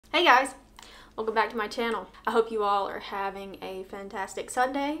Hey guys, welcome back to my channel. I hope you all are having a fantastic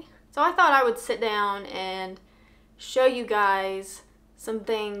Sunday. So I thought I would sit down and show you guys some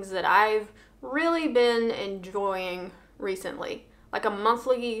things that I've really been enjoying recently, like a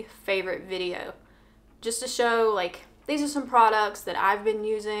monthly favorite video, just to show like these are some products that I've been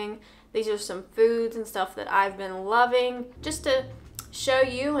using, these are some foods and stuff that I've been loving, just to show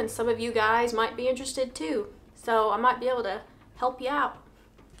you, and some of you guys might be interested too, so I might be able to help you out.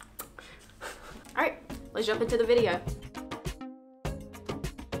 Alright, let's jump into the video.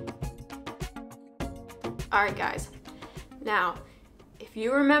 Alright guys, now if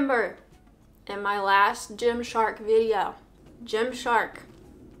you remember in my last Gymshark video, Gymshark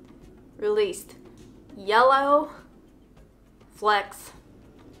released yellow flex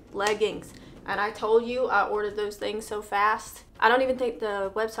leggings, and I told you I ordered those things so fast. I don't even think the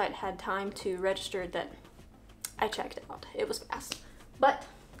website had time to register that I checked out. It was fast, but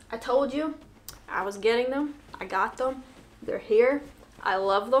I told you I was getting them. I got them. They're here. I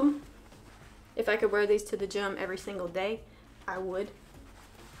love them. If I could wear these to the gym every single day, I would.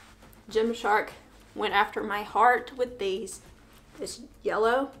 Gymshark went after my heart with these. This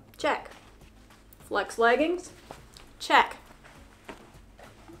yellow, check. Flex leggings, check.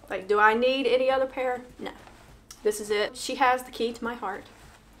 Like, do I need any other pair? No. This is it. She has the key to my heart.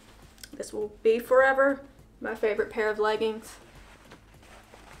 This will be forever my favorite pair of leggings.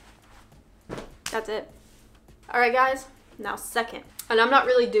 That's it. Alright guys, now second. And I'm not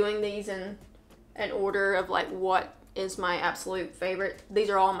really doing these in an order of like what is my absolute favorite. These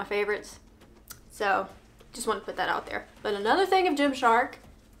are all my favorites. So, just want to put that out there. But another thing of Gymshark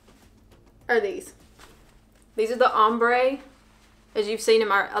are these. These are the ombre. As you've seen in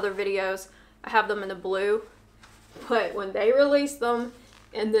my other videos, I have them in the blue. But when they released them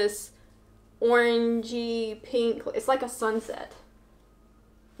in this orangey pink, it's like a sunset.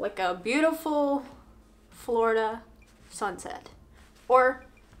 Like a beautiful Florida sunset. Or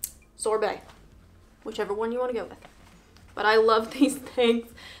sorbet. Whichever one you want to go with. But I love these things.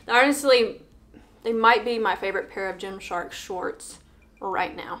 Honestly, they might be my favorite pair of Gymshark shorts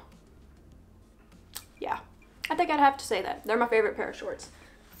right now. Yeah. I think I'd have to say that. They're my favorite pair of shorts.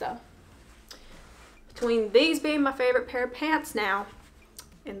 So, between these being my favorite pair of pants now,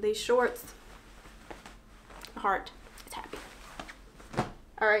 and these shorts, my heart is happy.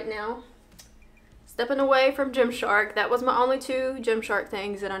 Alright, now, stepping away from Gymshark. That was my only two Gymshark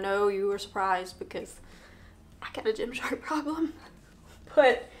things, and I know you were surprised because I got a Gymshark problem.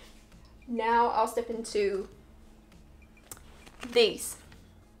 But now I'll step into these.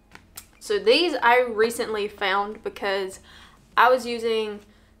 So these I recently found because I was using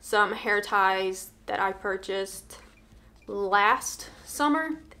some hair ties that I purchased last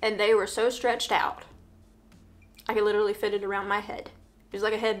summer, and they were so stretched out I could literally fit it around my head. It was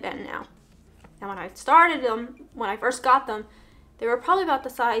like a headband now. And when I started them, when I first got them, they were probably about the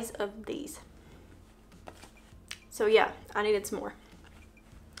size of these. So yeah, I needed some more.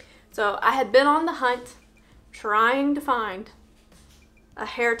 So I had been on the hunt trying to find a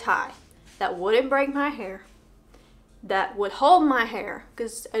hair tie that wouldn't break my hair, that would hold my hair,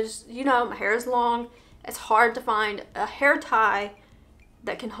 because as you know, my hair is long. It's hard to find a hair tie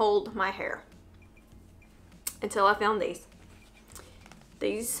that can hold my hair until I found these.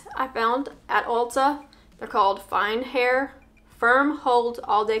 These I found at Ulta. They're called Fine Hair Firm Hold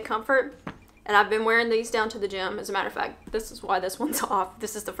All Day Comfort, and I've been wearing these down to the gym. As a matter of fact, this is why this one's off.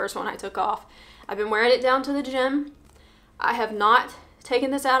 This is the first one I took off. I've been wearing it down to the gym. I have not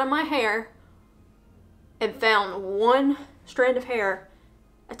taken this out of my hair and found one strand of hair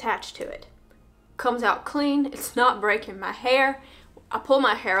attached to it. Comes out clean. It's not breaking my hair. I pull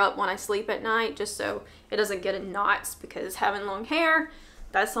my hair up when I sleep at night just so it doesn't get in knots, because having long hair,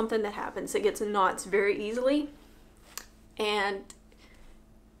 that's something that happens. It gets in knots very easily. And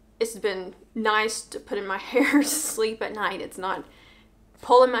it's been nice to put in my hair to sleep at night. It's not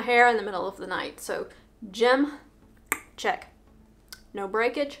pulling my hair in the middle of the night. So gym, check. No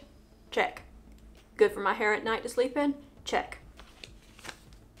breakage, check. Good for my hair at night to sleep in, check.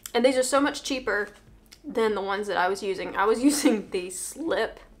 And these are so much cheaper than the ones that I was using. I was using these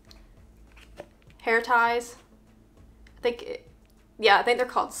slip hair ties. I think they're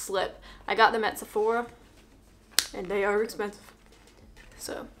called slip. I got them at Sephora, and they are expensive.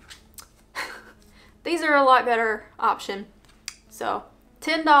 So these are a lot better option. So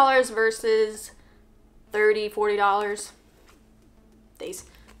 $10 versus $30, $40. These.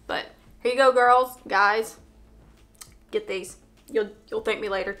 But here you go, girls, guys. Get these. You'll thank me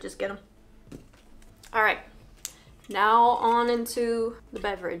later. Just get them. All right. Now on into the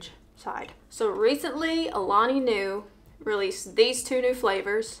beverage side. So recently, Alani knew released these 2 new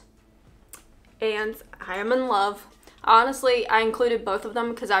flavors, and I am in love. Honestly, I included both of them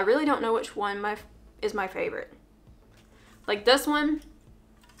because I really don't know which one is my favorite. Like this one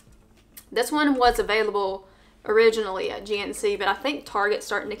was available originally at GNC, but I think Target's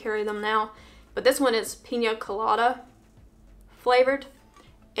starting to carry them now. But this one is pina colada flavored,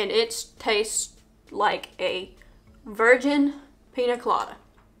 and it tastes like a virgin pina colada.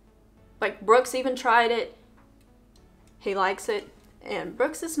 Like Brooks even tried it. He likes it, and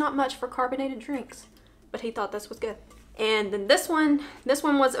Brooks is not much for carbonated drinks, but he thought this was good. And then this one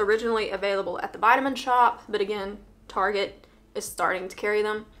was originally available at the vitamin shop, but again, Target is starting to carry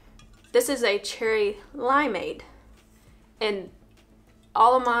them. This is a cherry limeade, and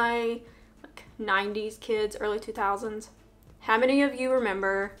all of my 90s kids, early 2000s, how many of you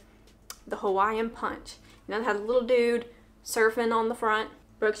remember the Hawaiian Punch? You know, it had a little dude surfing on the front.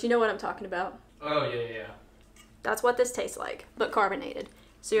 Brooks, you know what I'm talking about. Oh, yeah. That's what this tastes like, but carbonated.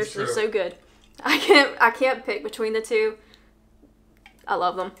 Seriously, so good. I can't pick between the 2. I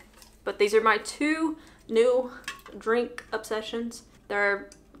love them. But these are my 2 new drink obsessions. They're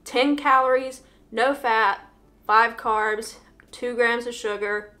 10 calories, no fat, 5 carbs, 2 grams of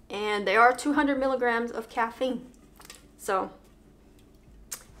sugar, and they are 200 milligrams of caffeine. So,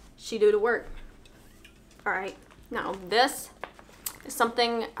 she do the work. Alright, now this is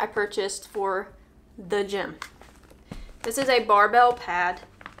something I purchased for the gym. This is a barbell pad,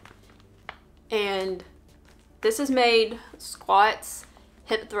 and this has made squats,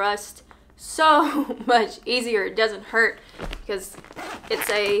 hip thrust so much easier. It doesn't hurt because it's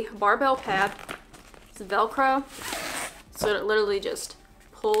a barbell pad. It's Velcro, so it literally just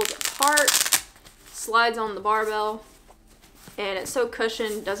pulls apart, slides on the barbell, and it's so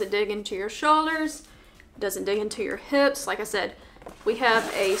cushioned. Doesn't dig into your shoulders, doesn't dig into your hips. Like I said, we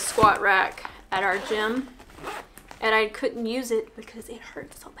have a squat rack at our gym, and I couldn't use it because it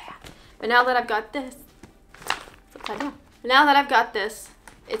hurt so bad. But now that I've got this, it's upside down. Now that I've got this,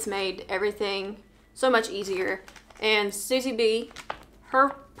 it's made everything so much easier. And Suzie B, her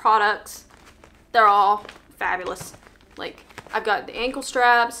products, they're all fabulous. Like, I've got the ankle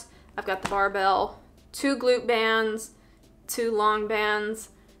straps, I've got the barbell, 2 glute bands, 2 long bands.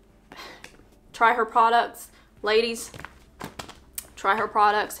 Try her products. Ladies, try her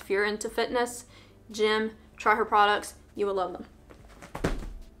products. If you're into fitness, gym, try her products. You will love them.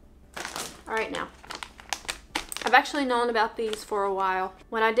 Alright, now, I've actually known about these for a while.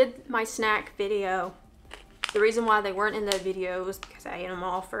 When I did my snack video, the reason why they weren't in the video was because I ate them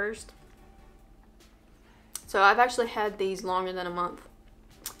all first. So I've actually had these longer than a month.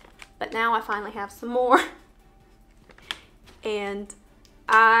 But now I finally have some more. And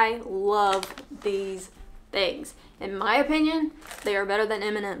I love these things. In my opinion, they are better than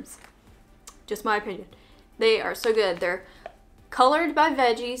M&M's. Just my opinion. They are so good. They're colored by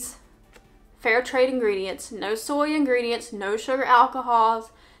veggies, fair trade ingredients, no soy ingredients, no sugar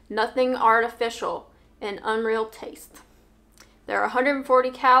alcohols, nothing artificial, and unreal taste. They're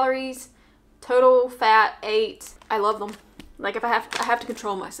 140 calories, total fat 8. I love them. Like, if I have to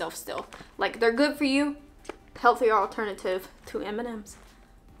control myself still. Like, they're good for you, healthier alternative to M&M's.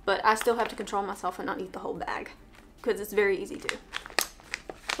 But I still have to control myself and not eat the whole bag, because it's very easy to.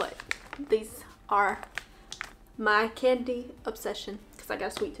 But these are my candy obsession, because I got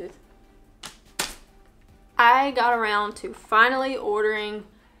a sweet tooth. I got around to finally ordering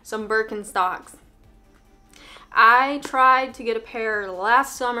some Birkenstocks. I tried to get a pair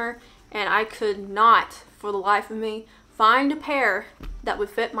last summer, and I could not, for the life of me, find a pair that would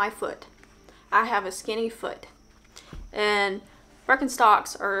fit my foot. I have a skinny foot, and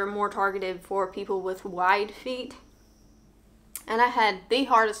Birkenstocks are more targeted for people with wide feet, and I had the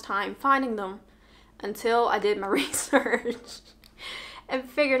hardest time finding them until I did my research and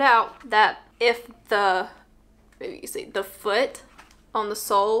figured out that if the foot on the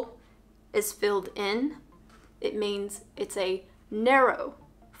sole is filled in, it means it's a narrow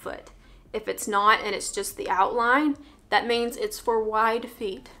foot. If it's not and it's just the outline, that means it's for wide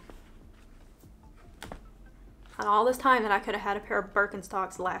feet. And all this time that I could have had a pair of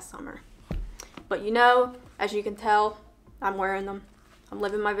Birkenstocks last summer. But you know, as you can tell, I'm wearing them. I'm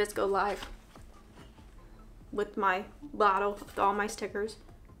living my Visco life with my bottle with all my stickers.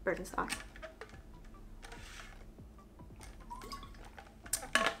 Birkenstocks.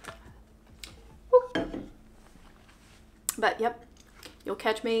 But yep, you'll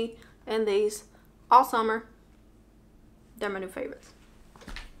catch me in these all summer. They're my new favorites.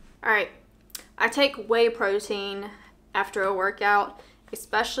 Alright, I take whey protein after a workout,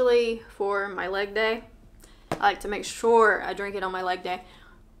 especially for my leg day. I like to make sure I drink it on my leg day.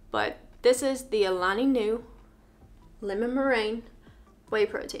 But this is the Alani New lemon meringue whey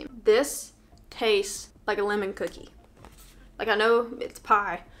protein. This tastes like a lemon cookie. Like, I know it's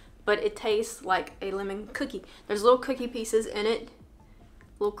pie, but it tastes like a lemon cookie. There's little cookie pieces in it,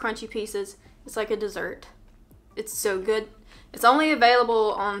 little crunchy pieces. It's like a dessert. It's so good. It's only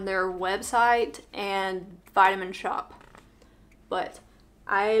available on their website and Vitamin Shop. But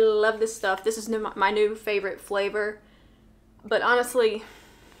I love this stuff. This is my new favorite flavor. But honestly,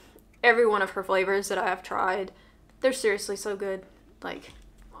 every one of her flavors that I have tried, they're seriously so good. Like,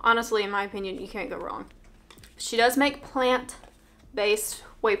 honestly, in my opinion, you can't go wrong. She does make plant-based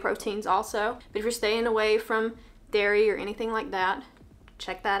whey proteins also. But if you're staying away from dairy or anything like that,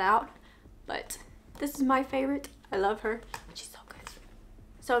 check that out. But this is my favorite. I love her. She's so good.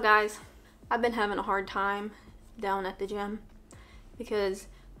 So guys, I've been having a hard time down at the gym because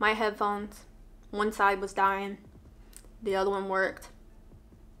my headphones, one side was dying, the other one worked.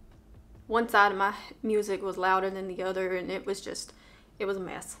 One side of my music was louder than the other, and it was a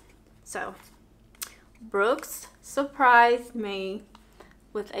mess. So Brooks surprised me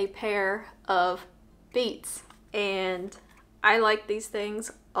with a pair of Beats, and I like these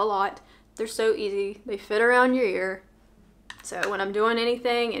things a lot. They're so easy. They fit around your ear. So when I'm doing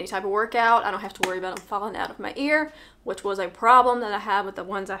anything, any type of workout, I don't have to worry about them falling out of my ear, which was a problem that I had with the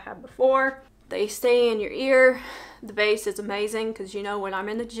ones I had before. They stay in your ear. The bass is amazing because, you know, when I'm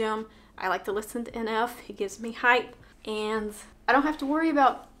in the gym, I like to listen to NF. He gives me hype, and I don't have to worry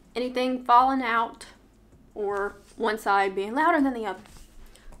about anything falling out or one side being louder than the other.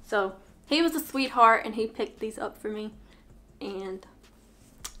 So he was a sweetheart, and he picked these up for me, and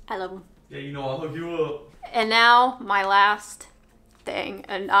I love them. Yeah, you know, I'll hook you up. And now my last thing,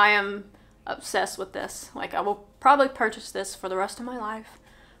 and I am obsessed with this. Like, I will probably purchase this for the rest of my life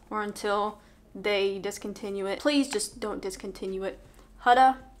or until they discontinue it. Please just don't discontinue it.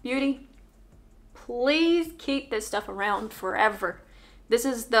 Huda Beauty, please keep this stuff around forever. This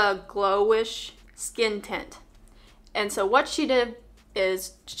is the Glowish Skin Tint. And so what she did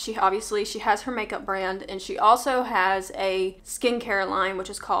is she has her makeup brand, and she also has a skincare line which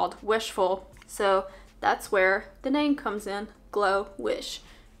is called Wishful. So that's where the name comes in, Glow Wish,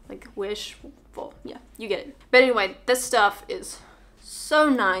 like wishful. Yeah, you get it. But anyway, this stuff is so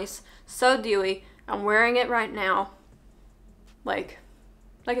nice, so dewy. I'm wearing it right now. Like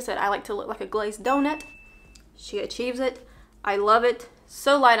I said, I like to look like a glazed donut. She achieves it. I love it.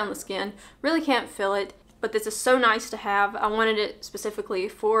 So light on the skin. Really can't feel it. But this is so nice to have. I wanted it specifically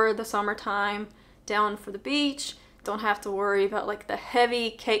for the summertime, down for the beach. Don't have to worry about like the heavy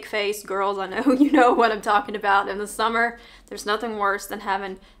cake face girls. I know you know what I'm talking about. In the summer, there's nothing worse than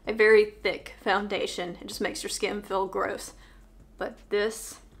having a very thick foundation. It just makes your skin feel gross. But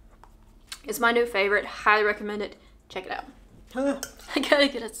this is my new favorite. Highly recommend it. Check it out. I gotta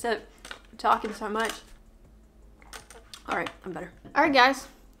get a sip. I'm talking so much. Alright, I'm better. Alright guys,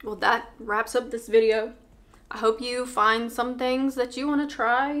 well that wraps up this video. I hope you find some things that you want to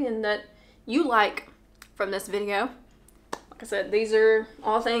try and that you like from this video. Like I said, these are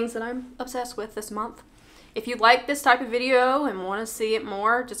all things that I'm obsessed with this month. If you like this type of video and want to see it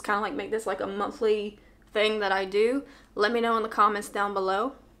more, just kind of like make this like a monthly thing that I do, let me know in the comments down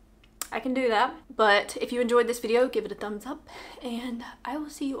below. I can do that. But if you enjoyed this video, give it a thumbs up, and I will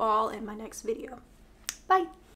see you all in my next video. Bye!